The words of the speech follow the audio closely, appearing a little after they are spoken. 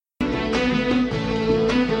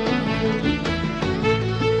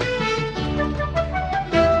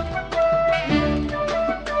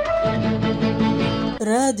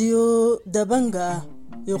راديو دبنقا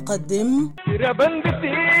يقدم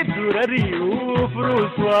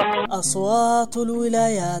اصوات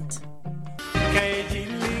الولايات.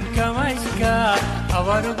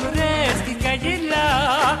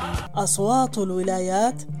 اصوات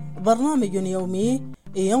الولايات برنامج يومي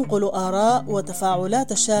ينقل آراء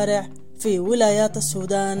وتفاعلات الشارع في ولايات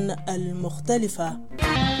السودان المختلفة.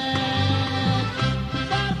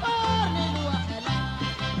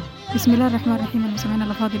 بسم الله الرحمن الرحيم. المستمعين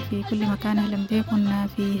الأفاضل في كل مكان، أهلا بكم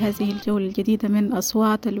في هذه الجولة الجديدة من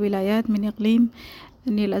أصوات الولايات من إقليم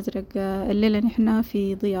النيل الأزرق. الليلة نحن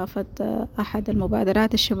في ضيافة أحد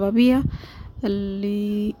المبادرات الشبابية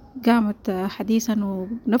اللي قامت حديثا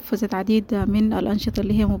ونفذت عديد من الأنشطة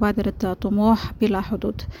اللي هي مبادرة طموح بلا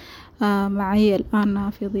حدود. معي الآن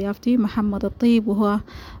في ضيافتي محمد الطيب، وهو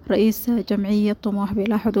رئيس جمعية طموح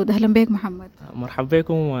بلا حدود. أهلا بك محمد. مرحبا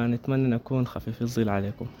بكم، ونتمنى نكون خفيف الظل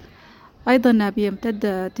عليكم. أيضا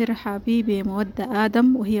بيمتد ترحابي بمودة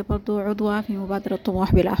آدم، وهي برضو عضوة في مبادرة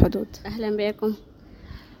طموح بلا حدود. أهلا بكم.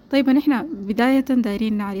 طيب نحن بداية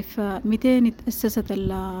دايرين نعرف متى تأسست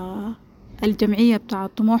الجمعية بتاع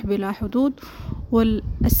طموح بلا حدود،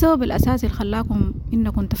 والسبب الأساسي اللي خلاكم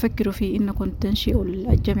إنكم تفكروا في إنكم تنشئوا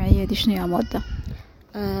الجمعية دي شنو يا مودة؟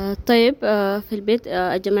 طيب، في البيت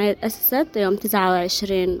الجمعية تأسست يوم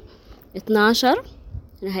 29/12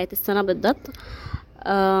 نهاية السنة بالضبط.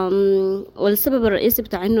 والسبب الرئيسي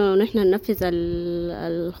بتاع إنه نحن ننفذ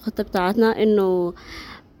الخطة بتاعتنا إنه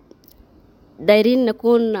دايرين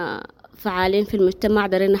نكون فعالين في المجتمع،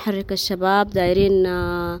 دايرين نحرك الشباب، دايرين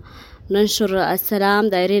ننشر السلام،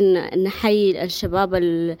 دايرين نحيي الشباب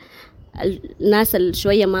الناس اللي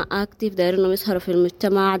شوية ما أكتيف، دايرين يسهروا في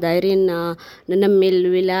المجتمع، دايرين ننمي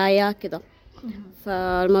الولاية كده.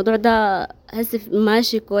 فالموضوع ده هسه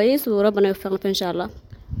ماشي كويس، وربنا يوفقنا فيه إن شاء الله.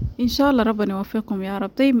 إن شاء الله ربنا يوفقكم يا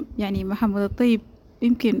رب. طيب يعني محمد الطيب،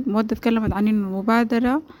 يمكن مودة تكلمت عن إنه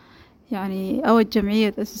المبادرة يعني أو الجمعية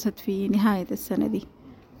تأسست في نهاية السنة دي،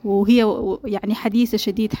 وهي يعني حديثة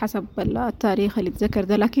شديد حسب التاريخ اللي تذكر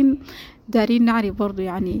ده، لكن دارين نعرف برضو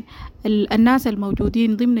يعني الناس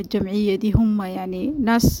الموجودين ضمن الجمعية دي هم يعني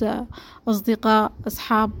ناس أصدقاء،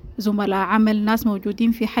 أصحاب، زملاء عمل، ناس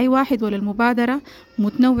موجودين في حي واحد، ولا المبادرة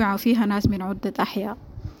متنوعة فيها ناس من عدة أحياء؟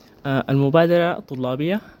 المبادرة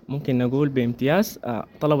طلابية، ممكن نقول بامتياز،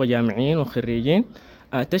 طلبة جامعيين وخريجين،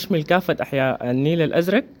 تشمل كافة أحياء النيل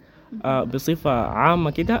الأزرق بصفة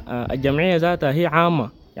عامة كده. الجمعية ذاتها هي عامة،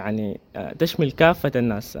 يعني تشمل كافة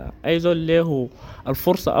الناس. أي زول له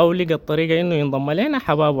الفرصة أو لقى الطريقة إنه ينضم لنا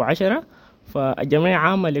حبابه 10، فالجمعية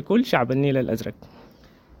عامة لكل شعب النيل الأزرق.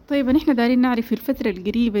 طيب نحن دارين نعرف في الفترة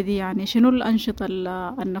القريبة دي يعني شنو الأنشطة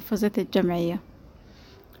اللي نفذت الجمعية؟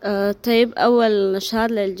 طيب، أول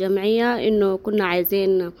نشاط للجمعية إنه كنا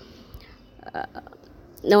عايزين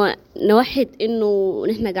نوحد إنه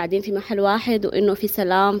نحن قاعدين في محل واحد، وإنه في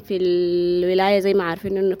سلام في الولاية. زي ما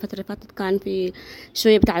عارفين إنه الفترة اللي فاتت كان في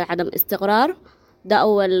شوية بتاع عدم استقرار. ده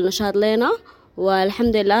أول نشاط لنا،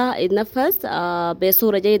 والحمد لله يتنفذ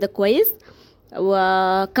بصورة جيدة كويس،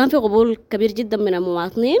 وكان في قبول كبير جدا من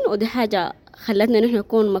المواطنين، ودي حاجة خلتنا نحن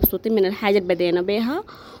نكون مبسوطين من الحاجة اللي بدينا بيها،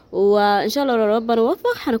 وإن شاء الله لو ربنا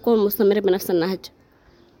وفق حنكون مستمرين بنفس النهج.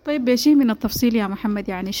 طيب بشيء من التفصيل يا محمد،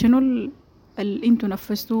 يعني شنو اللي انتوا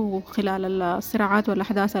نفذتوه خلال الصراعات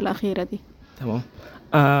والأحداث الأخيرة دي؟ تمام.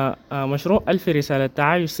 مشروع 1000 رسالة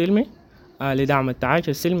تعايش سلمي لدعم التعايش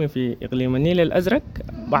السلمي في إقليم النيل الأزرق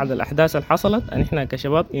بعد الأحداث اللي حصلت. نحن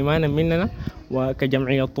كشباب إيمانا مننا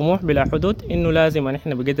وكجمعية طموح بلا حدود إنه لازم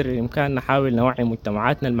نحن بقدر الإمكان نحاول نوعي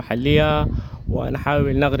مجتمعاتنا المحلية،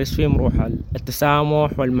 ونحاول نغرس فيهم روح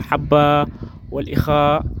التسامح والمحبة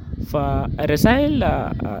والإخاء. فالرسائل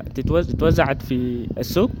توزعت في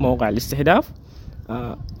السوق موقع الاستهداف.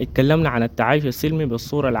 اتكلمنا عن التعايش السلمي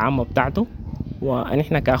بالصورة العامة بتاعته،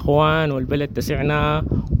 ونحن كأخوان والبلد تسعنا،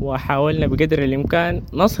 وحاولنا بقدر الإمكان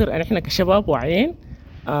نصهر أن إحنا كشباب واعيين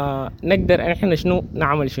نقدر أن إحنا شنو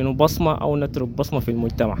نعمل، شنو بصمة أو نترك بصمة في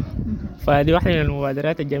المجتمع. فهذه واحدة من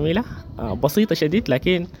المبادرات الجميلة، بسيطة شديد،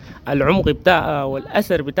 لكن العمق بتاعها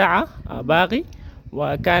والأثر بتاعها باقي،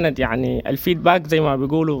 وكانت يعني الفيدباك زي ما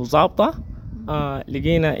بيقولوا ضابطة.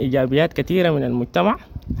 لقينا إيجابيات كثيرة من المجتمع،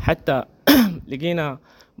 حتى لقينا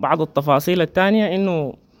بعض التفاصيل التانية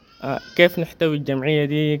إنه كيف نحتوي الجمعية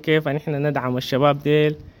دي، كيف نحن ندعم الشباب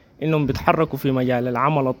ديل إنهم بيتحركوا في مجال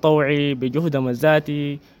العمل الطوعي بجهدهم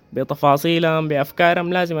الذاتي، بتفاصيلهم،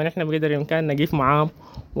 بأفكارهم. لازم نحن بقدر الإمكان نقيف معاهم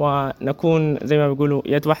ونكون زي ما بيقولوا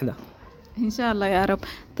يد واحدة. إن شاء الله يا رب.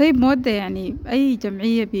 طيب مودة، يعني أي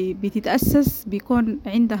جمعية بتتأسس بيكون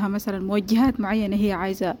عندها مثلا موجهات معينة هي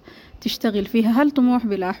عايزة تشتغل فيها، هل طموح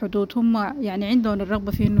بلا حدود؟ هم يعني عندهم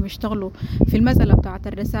الرغبة في إنهم يشتغلوا في المسألة بتاعة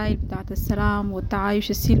الرسائل بتاعة السلام والتعايش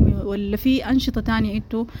السلمي، ولا في أنشطة تانية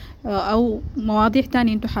أنتوا أو مواضيع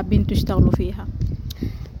تانية أنتوا حابين تشتغلوا فيها؟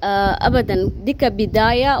 أبدا، دي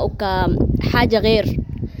كبداية وكحاجة غير،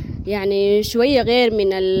 يعني شوية غير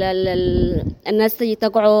من الناس تيجي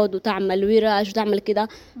تقعد وتعمل ورش وتعمل كده.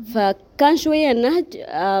 فكان شوية النهج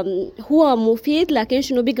هو مفيد، لكن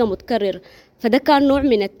شنو بقى متكرر. فده كان نوع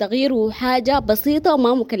من التغيير وحاجة بسيطة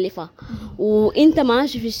وما مكلفة، وانت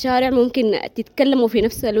ماشي في الشارع ممكن تتكلم وفي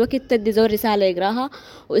نفس الوقت تدي زور رسالة يقراها،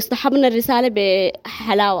 واصطحبنا الرسالة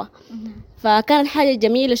بحلاوة. فكانت حاجة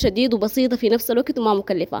جميلة شديد وبسيطة في نفس الوقت وما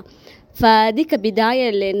مكلفة. فدي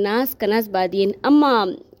كبداية للناس كناس بادين.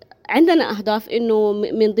 أما عندنا أهداف إنه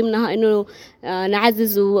من ضمنها إنه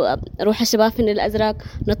نعزز روح الشباب في النيل الأزرق،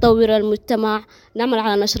 نطور المجتمع، نعمل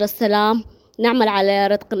على نشر السلام، نعمل على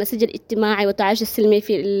رتق النسيج الاجتماعي والتعايش السلمي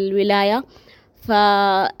في الولاية.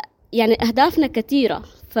 يعني أهدافنا كثيرة،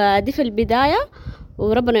 فدي في البداية،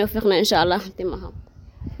 وربنا يوفقنا إن شاء الله نتمها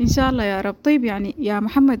إن شاء الله يا رب. طيب يعني يا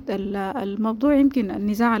محمد، الموضوع يمكن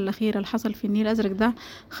النزاع الأخير اللي حصل في النيل الأزرق ده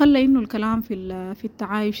خلى إنه الكلام في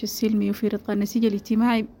التعايش السلمي وفي رتق النسيج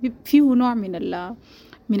الاجتماعي فيه نوع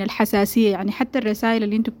من الحساسية. يعني حتى الرسائل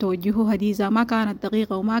اللي انتوا بتوجهوها دي إذا ما كانت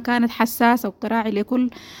دقيقة وما كانت حساسة وبتراعي لكل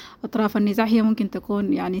أطراف النزاع، هي ممكن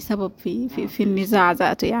تكون يعني سبب في النزاع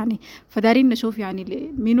ذاته. يعني فدارين نشوف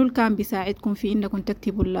يعني منو اللي كان بيساعدكم في إنكم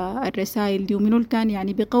تكتبوا الرسائل دي، ومنو اللي كان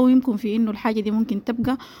يعني بيقومكم في إنه الحاجة دي ممكن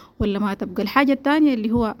تبقى ولا ما تبقى. الحاجة الثانية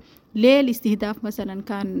اللي هو ليه الاستهداف مثلا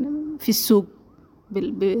كان في السوق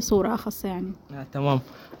بصورة أخص يعني. تمام.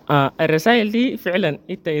 الرسائل دي فعلا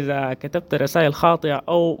انت اذا كتبت رسائل خاطئة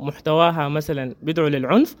او محتواها مثلا بيدعو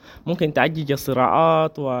للعنف ممكن تعجج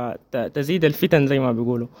الصراعات وتزيد الفتن زي ما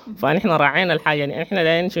بيقولوا. فنحن راعينا الحاجة، يعني احنا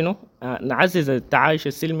دايرين شنو نعزز التعايش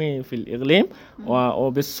السلمي في الاقليم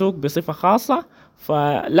وبالسوق بصفة خاصة.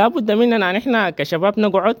 فلا بد مننا نحن كشباب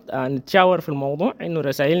نقعد نتشاور في الموضوع انه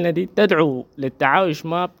رسائلنا دي تدعو للتعايش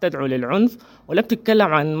ما بتدعو للعنف، ولا بتتكلم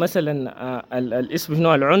عن مثلا الاسم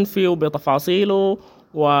شنو العنفي وبتفاصيله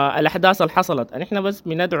والأحداث اللي حصلت. نحن بس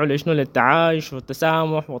بندعو لشنو للتعايش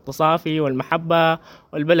والتسامح والتصافي والمحبة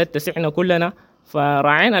والبلد تسعنا كلنا.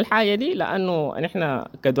 فراعينا الحاجة دي لأنه نحن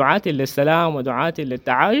كدعاة للسلام ودعاة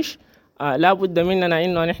للتعايش لا بد مننا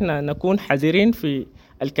إنه نحن نكون حذرين في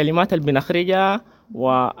الكلمات اللي بنخرجها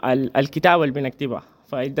والكتابة اللي بنكتبها.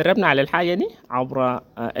 فاتدربنا على الحاجة دي عبر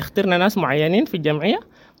اخترنا ناس معينين في الجمعية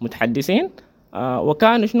متحدثين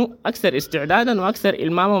وكانوا شنو أكثر استعدادا وأكثر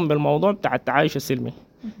إلماما بالموضوع بتاع التعايش السلمي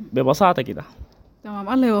ببساطة كده. تمام،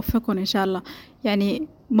 الله يوفقكم إن شاء الله. يعني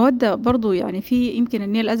مودة برضو يعني في يمكن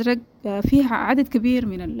النيل الأزرق فيها عدد كبير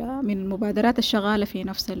من المبادرات الشغالة في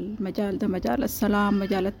نفس المجال ده، مجال السلام،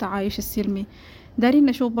 مجال التعايش السلمي. دارين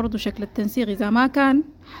نشوف برضو شكل التنسيق إذا ما كان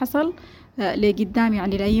حصل لقدام،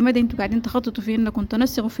 يعني لأي مدى انتوا قاعدين تخططوا في انكم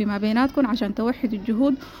تنسقوا فيما بيناتكم عشان توحدوا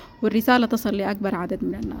الجهود والرسالة تصل لأكبر عدد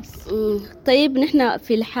من الناس. طيب نحن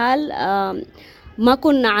في الحال ما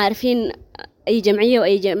كنا عارفين أي جمعية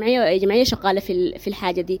وأي جمعية شغالة في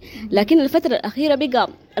الحاجة دي، لكن الفترة الأخيرة بقى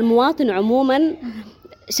المواطن عموما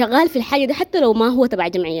شغال في الحاجة دي حتى لو ما هو تبع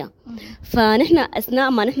جمعية. فنحن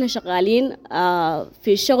أثناء ما نحن شغالين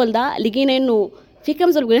في الشغل ده لقينا إنه في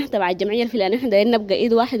كم زول قلنا تبع الجمعية الفلانية نحن دايرين نبقى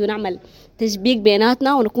إيد واحد ونعمل تشبيك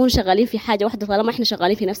بيناتنا ونكون شغالين في حاجة واحدة طالما إحنا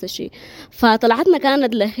شغالين في نفس الشيء. فطلعتنا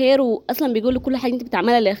كانت لخير، وأصلا بيقولوا كل حاجة أنت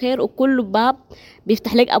بتعملها لخير وكل باب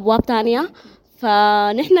بيفتح لك أبواب تانية.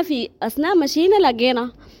 فنحن في أثناء مشينا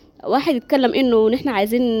لقينا واحد يتكلم إنه نحن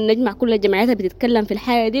عايزين نجمع كل الجمعيات اللي بتتكلم في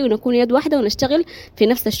الحاجة دي ونكون يد واحدة ونشتغل في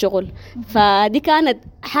نفس الشغل. فدي كانت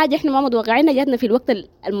حاجة إحنا ما متوقعينها، جاتنا في الوقت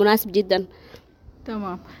المناسب جدا.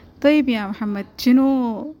 تمام. طيب يا محمد،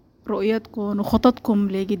 شنو رؤيتكم وخططكم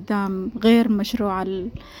لقدام غير مشروع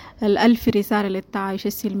 1000 رسالة للتعايش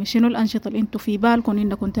السلمي؟ شنو الأنشطة اللي انتوا في بالكم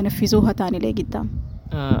إنكم تنفذوها تاني لقدام؟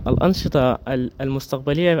 الأنشطة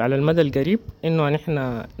المستقبلية على المدى القريب إنه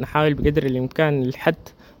نحن نحاول بقدر الإمكان الحد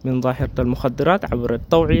من ظاهرة المخدرات عبر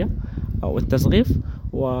التوعية أو التثقيف،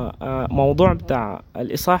 وموضوع بتاع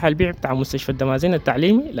الإصلاح البيع بتاع مستشفى الدمازين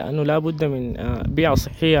التعليمي، لأنه لا بد من بيئة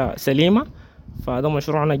صحية سليمة. فهذا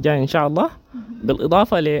مشروعنا الجاي إن شاء الله،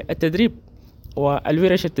 بالإضافة للتدريب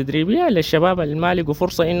والورش التدريبية للشباب اللي ما لقوا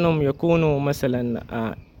فرصة إنهم يكونوا مثلا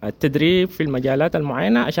التدريب في المجالات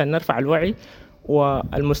المعينة عشان نرفع الوعي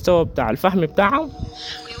والمستوى بتاع الفهم بتاعهم.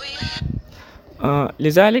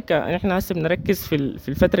 لذلك نحن هسه بنركز في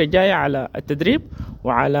الفترة الجاية على التدريب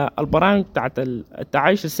وعلى البرامج بتاعت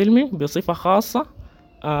التعايش السلمي بصفة خاصة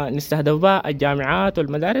نستهدف بها الجامعات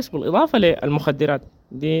والمدارس بالإضافة للمخدرات.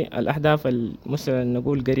 دي الأهداف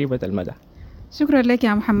نقول قريبة المدى. شكرا لك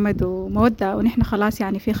يا محمد ومودة. ونحن خلاص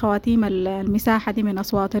يعني في خواتيم المساحة دي من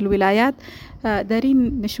أصوات الولايات،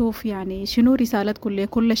 دارين نشوف يعني شنو رسالتكم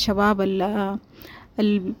لكل الشباب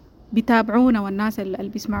اللي بيتابعونا والناس اللي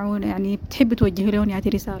بيسمعونا، يعني بتحب توجه لهم يعني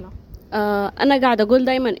رسالة؟ أنا قاعدة أقول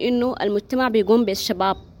دايما إنه المجتمع بيقوم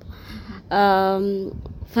بالشباب،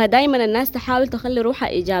 فدايما الناس تحاول تخلي روحها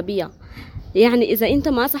إيجابية. يعني إذا أنت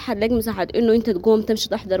ما صح لك مساحة إنه أنت تقوم تمشي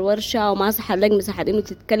تحضر ورشة، وما صح لك مساحة إنه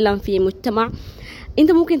تتكلم في مجتمع،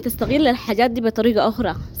 أنت ممكن تستغل الحاجات دي بطريقة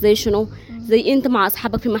أخرى. زي شنو؟ زي أنت مع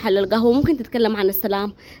أصحابك في محل القهوة ممكن تتكلم عن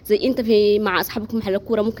السلام، زي أنت مع أصحابك في محل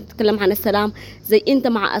الكورة ممكن تتكلم عن السلام، زي أنت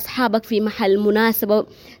مع أصحابك في محل مناسبة.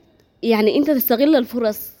 يعني أنت تستغل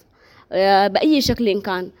الفرص بأي شكل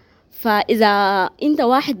كان. فإذا أنت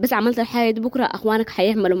واحد بس عملت الحاجة دي، بكرة أخوانك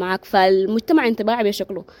حيعملوا معاك، فالمجتمع انطباعي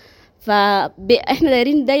بشكله. فإحنا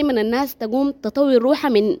دايرين دايما الناس تقوم تطور روحها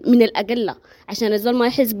من الأقل، عشان الزول ما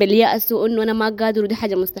يحس باليأس وإنه أنا ما قادر ودي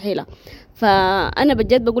حاجة مستحيلة. فأنا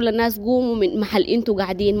بجد بقول للناس قوموا من محل أنتوا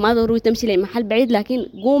قاعدين، ما ضروري تمشي لمحل بعيد، لكن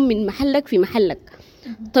قوم من محلك في محلك،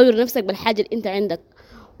 طور نفسك بالحاجة اللي أنت عندك،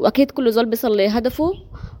 وأكيد كل زول بيصل لهدفه،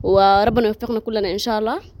 وربنا يوفقنا كلنا إن شاء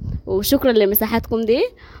الله. وشكرا لمساحتكم دي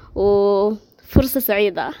وفرصة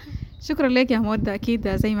سعيدة. شكرا لك يا مودة.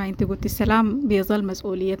 أكيد زي ما أنت قلت السلام بيظل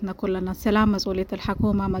مسؤوليتنا كلنا، السلام مسؤولية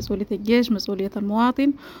الحكومة، مسؤولية الجيش، مسؤولية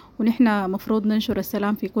المواطن، ونحن مفروض ننشر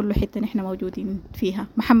السلام في كل حتة نحن موجودين فيها.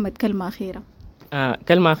 محمد، كلمة أخيرة.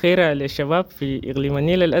 كلمة أخيرة للشباب في إقليم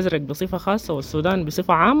النيل الأزرق بصفة خاصة والسودان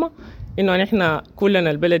بصفة عامة، إنه نحن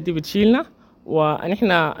كلنا البلد دي بتشيلنا،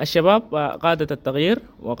 ونحن الشباب قادة التغيير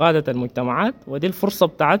وقادة المجتمعات، ودي الفرصة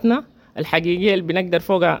بتاعتنا الحقيقية اللي بنقدر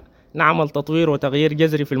فوقها نعمل تطوير وتغيير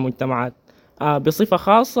جذري في المجتمعات. بصفة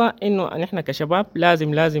خاصة إنه نحن كشباب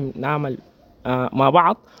لازم نعمل مع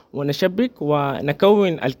بعض ونشبك ونكون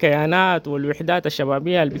الكيانات والوحدات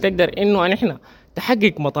الشبابية اللي بتقدر إنه نحن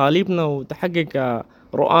تحقق مطالبنا وتحقق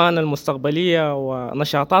رؤانا المستقبلية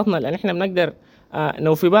ونشاطاتنا اللي نحن بنقدر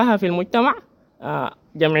نوفي بها في المجتمع.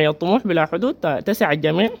 جمعية طموح بلا حدود تسع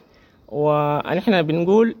الجميع، ونحن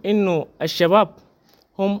بنقول إنه الشباب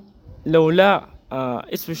هم لولا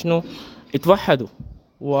اسم شنو اتوحدوا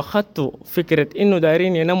واخدتوا فكرة إنه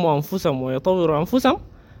دارين ينموا أنفسهم ويطوروا أنفسهم،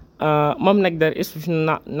 ما بنقدر اسم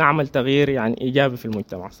شنو نعمل تغيير يعني إيجابي في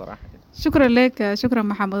المجتمع صراحة. شكرا لك، شكرا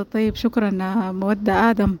محمد الطيب، شكرا مودة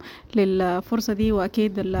آدم للفرصة دي.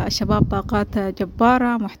 وأكيد الشباب طاقات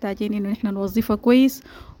جبارة محتاجين إنه نحن نوظفها كويس.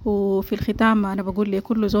 وفي الختام أنا بقول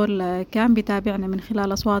لكل زول كان بيتابعنا من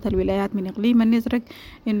خلال أصوات الولايات من إقليم النزرق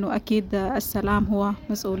إنه أكيد السلام هو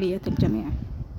مسؤولية الجميع.